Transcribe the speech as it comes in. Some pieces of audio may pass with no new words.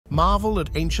marvel at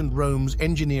ancient Rome's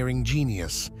engineering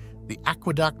genius, the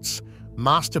aqueducts,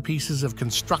 masterpieces of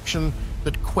construction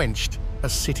that quenched a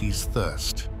city's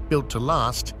thirst. Built to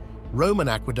last, Roman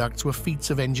aqueducts were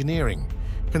feats of engineering,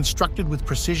 constructed with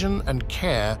precision and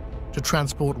care to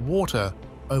transport water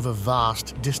over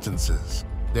vast distances.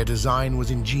 Their design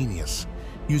was ingenious,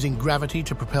 using gravity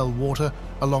to propel water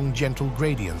along gentle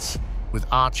gradients, with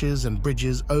arches and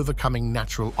bridges overcoming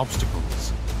natural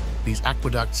obstacles. These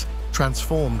aqueducts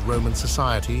transformed Roman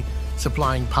society,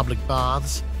 supplying public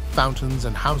baths, fountains,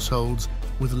 and households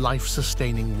with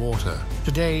life-sustaining water.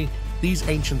 Today, these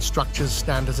ancient structures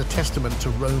stand as a testament to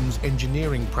Rome's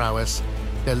engineering prowess,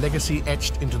 their legacy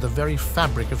etched into the very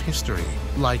fabric of history.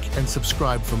 Like and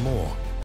subscribe for more.